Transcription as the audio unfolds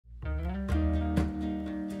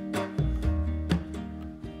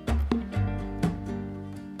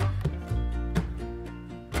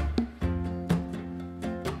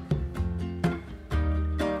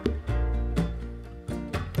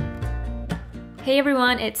Hey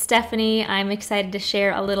everyone, it's Stephanie. I'm excited to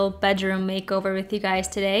share a little bedroom makeover with you guys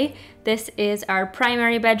today. This is our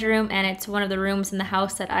primary bedroom and it's one of the rooms in the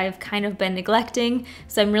house that I've kind of been neglecting,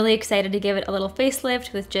 so I'm really excited to give it a little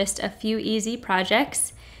facelift with just a few easy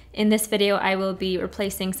projects. In this video, I will be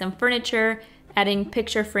replacing some furniture, adding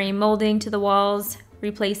picture frame molding to the walls,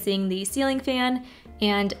 replacing the ceiling fan,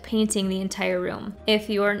 and painting the entire room. If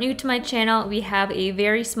you are new to my channel, we have a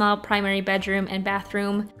very small primary bedroom and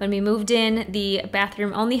bathroom. When we moved in, the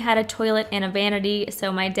bathroom only had a toilet and a vanity,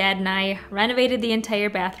 so my dad and I renovated the entire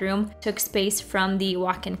bathroom, took space from the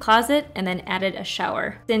walk-in closet, and then added a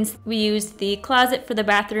shower. Since we used the closet for the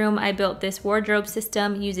bathroom, I built this wardrobe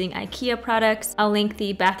system using IKEA products. I'll link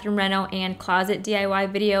the bathroom reno and closet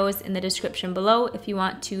DIY videos in the description below if you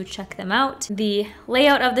want to check them out. The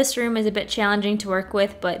layout of this room is a bit challenging to work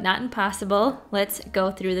with, but not impossible. Let's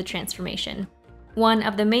go through the transformation. One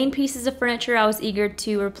of the main pieces of furniture I was eager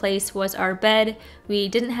to replace was our bed. We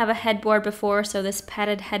didn't have a headboard before, so this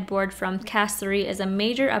padded headboard from Castlery is a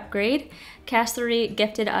major upgrade. Castlery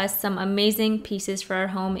gifted us some amazing pieces for our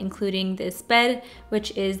home, including this bed,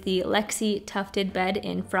 which is the Lexi tufted bed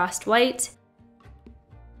in frost white.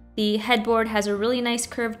 The headboard has a really nice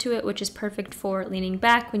curve to it, which is perfect for leaning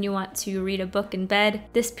back when you want to read a book in bed.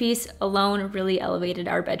 This piece alone really elevated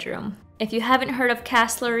our bedroom. If you haven't heard of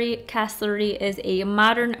Castlery, Castlery is a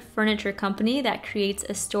modern furniture company that creates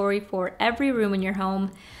a story for every room in your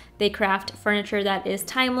home. They craft furniture that is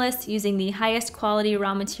timeless, using the highest quality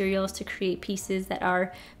raw materials to create pieces that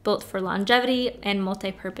are built for longevity and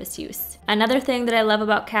multi-purpose use. Another thing that I love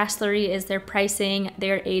about Castlery is their pricing.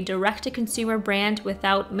 They're a direct-to-consumer brand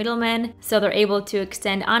without middlemen, so they're able to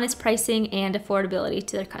extend honest pricing and affordability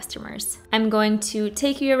to their customers. I'm going to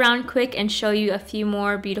take you around quick and show you a few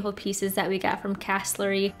more beautiful pieces that we got from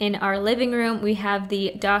Castlery. In our living room, we have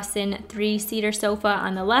the Dawson 3-seater sofa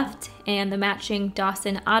on the left and the matching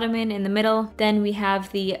Dawson ottoman in the middle. Then we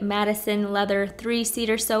have the Madison leather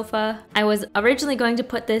 3-seater sofa. I was originally going to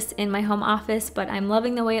put this in my home office, but I'm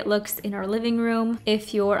loving the way it looks in our living room.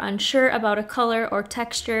 If you're unsure about a color or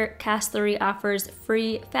texture, Castlery offers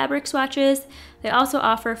free fabric swatches. They also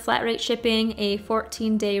offer flat rate shipping, a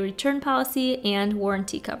 14-day return policy, and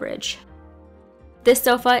warranty coverage. This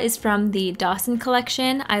sofa is from the Dawson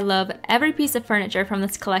collection. I love every piece of furniture from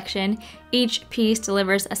this collection. Each piece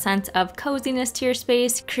delivers a sense of coziness to your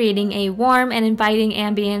space, creating a warm and inviting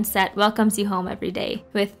ambience that welcomes you home every day.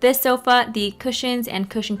 With this sofa, the cushions and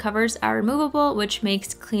cushion covers are removable, which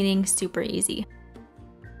makes cleaning super easy.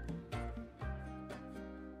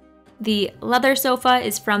 The leather sofa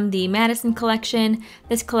is from the Madison collection.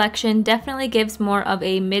 This collection definitely gives more of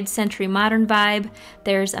a mid-century modern vibe.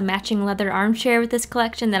 There's a matching leather armchair with this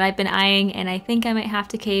collection that I've been eyeing, and I think I might have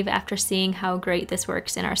to cave after seeing how great this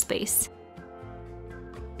works in our space.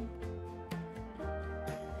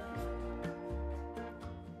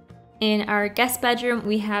 In our guest bedroom,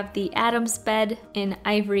 we have the Adams bed in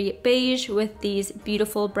ivory beige with these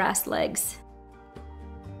beautiful brass legs.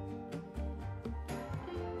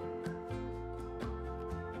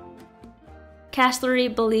 Castlery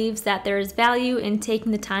believes that there is value in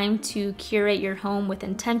taking the time to curate your home with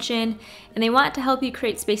intention, and they want to help you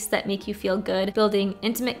create spaces that make you feel good, building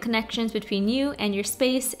intimate connections between you and your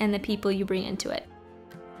space and the people you bring into it.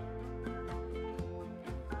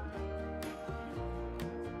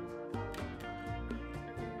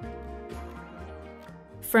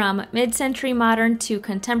 From mid-century modern to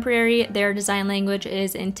contemporary, their design language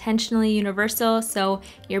is intentionally universal, so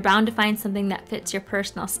you're bound to find something that fits your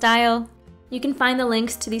personal style. You can find the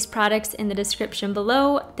links to these products in the description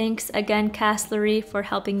below. Thanks again, Castlery, for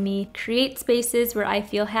helping me create spaces where I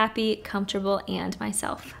feel happy, comfortable, and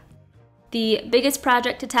myself. The biggest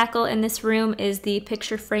project to tackle in this room is the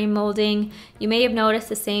picture frame molding. You may have noticed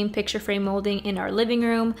the same picture frame molding in our living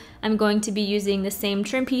room. I'm going to be using the same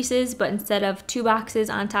trim pieces, but instead of 2 boxes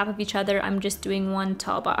on top of each other, I'm just doing 1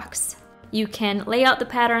 tall box. You can lay out the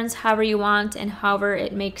patterns however you want and however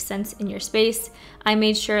it makes sense in your space. I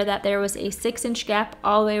made sure that there was a 6-inch gap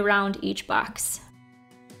all the way around each box.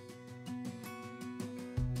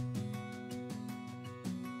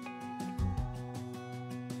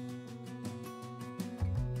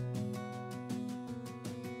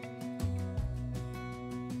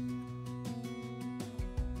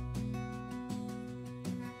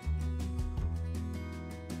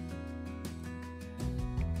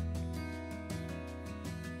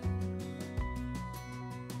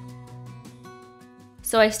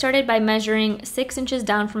 So I started by measuring 6 inches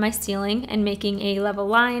down from my ceiling and making a level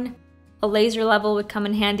line. A laser level would come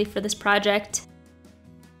in handy for this project.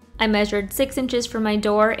 I measured 6 inches from my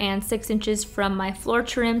door and 6 inches from my floor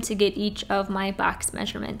trim to get each of my box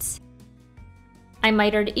measurements. I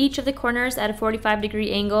mitered each of the corners at a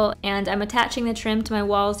 45-degree angle, and I'm attaching the trim to my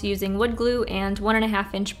walls using wood glue and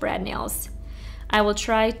 1.5-inch brad nails. I will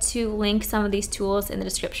try to link some of these tools in the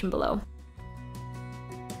description below.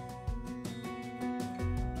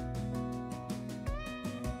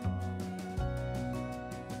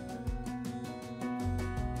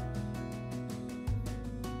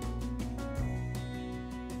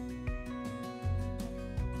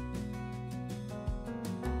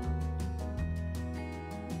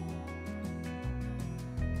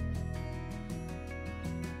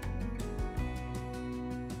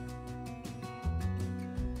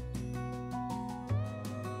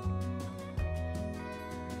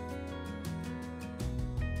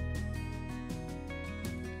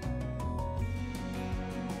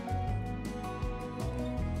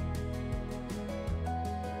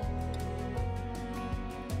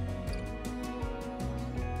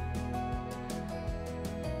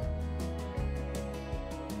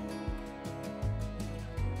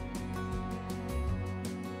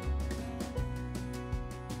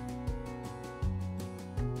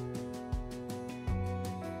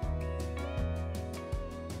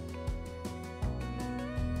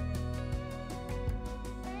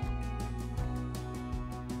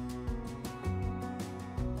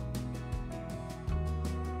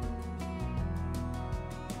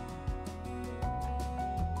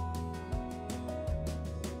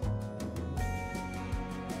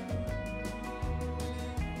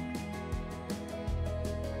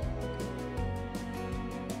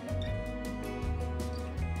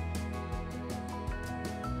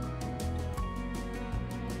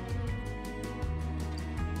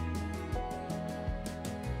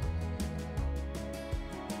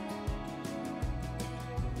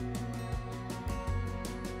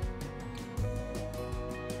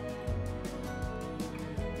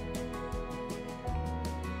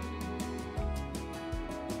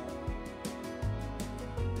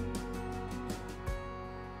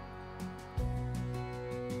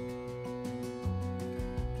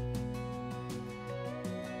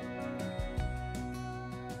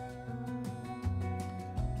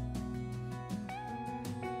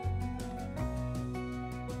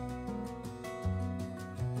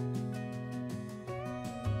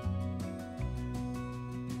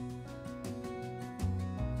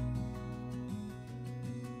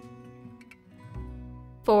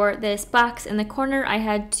 For this box in the corner, I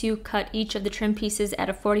had to cut each of the trim pieces at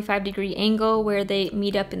a 45-degree angle where they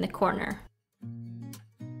meet up in the corner.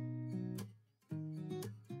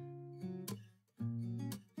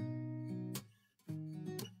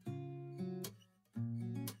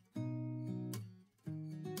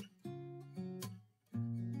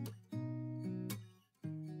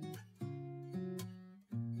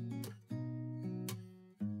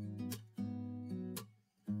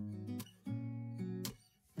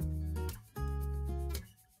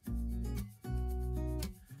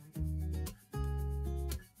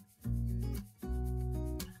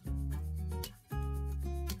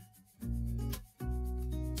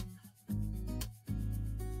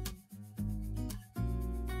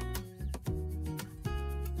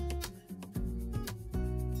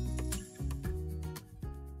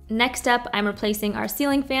 Next up, I'm replacing our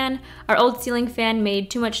ceiling fan. Our old ceiling fan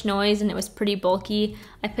made too much noise and it was pretty bulky.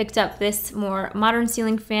 I picked up this more modern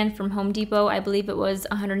ceiling fan from Home Depot. I believe it was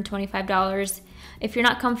 $125. If you're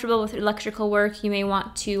not comfortable with electrical work, you may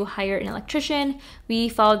want to hire an electrician. We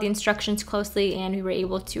followed the instructions closely and we were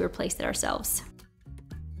able to replace it ourselves.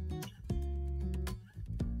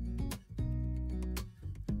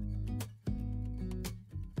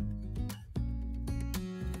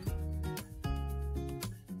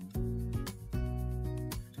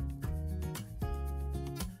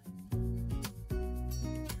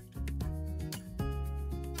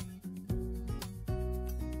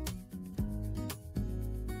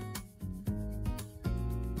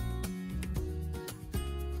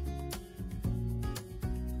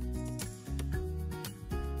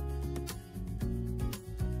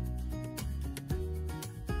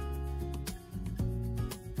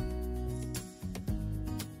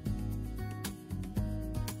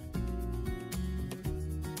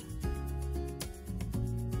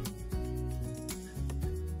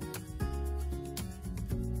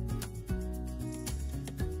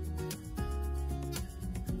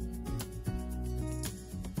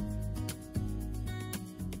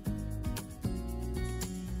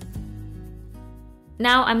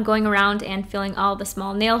 Now I'm going around and filling all the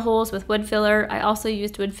small nail holes with wood filler. I also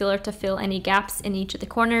used wood filler to fill any gaps in each of the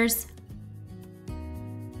corners.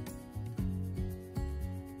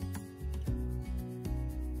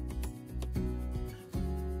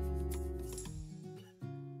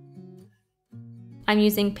 I'm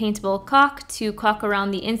using paintable caulk to caulk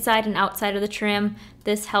around the inside and outside of the trim.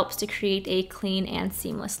 This helps to create a clean and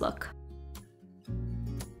seamless look.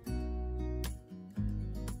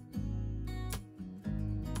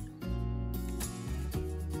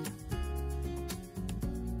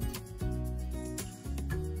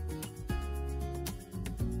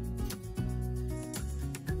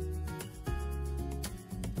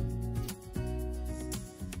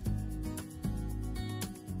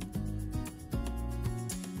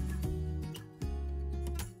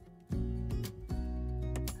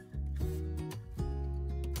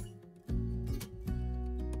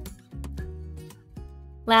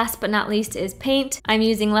 Last but not least is paint. I'm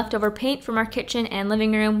using leftover paint from our kitchen and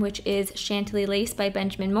living room, which is Chantilly Lace by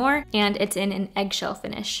Benjamin Moore, and it's in an eggshell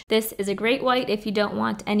finish. This is a great white if you don't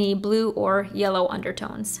want any blue or yellow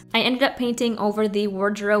undertones. I ended up painting over the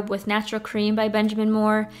wardrobe with Natural Cream by Benjamin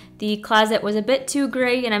Moore. The closet was a bit too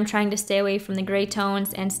gray, and I'm trying to stay away from the gray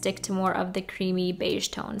tones and stick to more of the creamy beige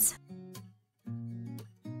tones.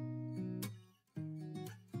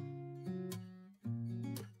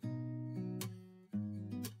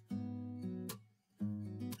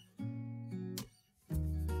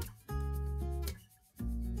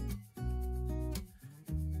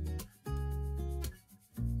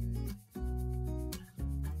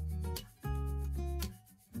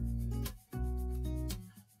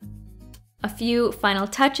 A few final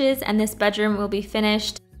touches and this bedroom will be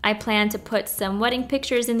finished. I plan to put some wedding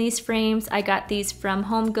pictures in these frames. I got these from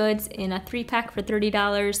Home Goods in a 3-pack for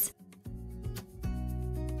 $30.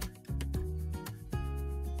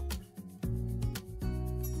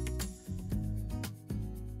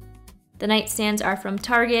 The nightstands are from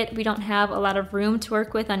Target. We don't have a lot of room to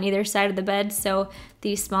work with on either side of the bed, so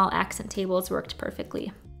these small accent tables worked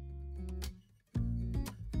perfectly.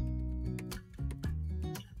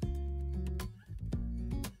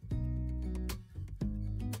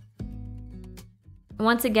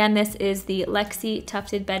 Once again, this is the Lexi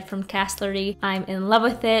tufted bed from Castlery. I'm in love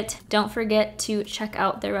with it. Don't forget to check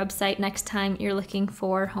out their website next time you're looking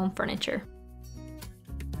for home furniture.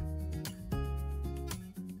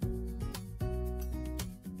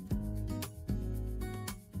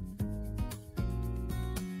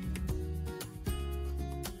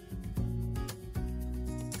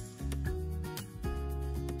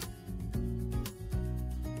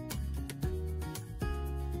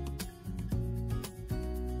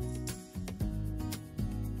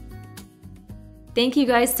 Thank you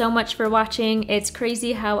guys so much for watching. It's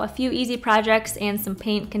crazy how a few easy projects and some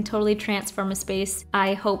paint can totally transform a space.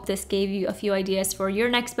 I hope this gave you a few ideas for your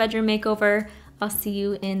next bedroom makeover. I'll see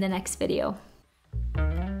you in the next video.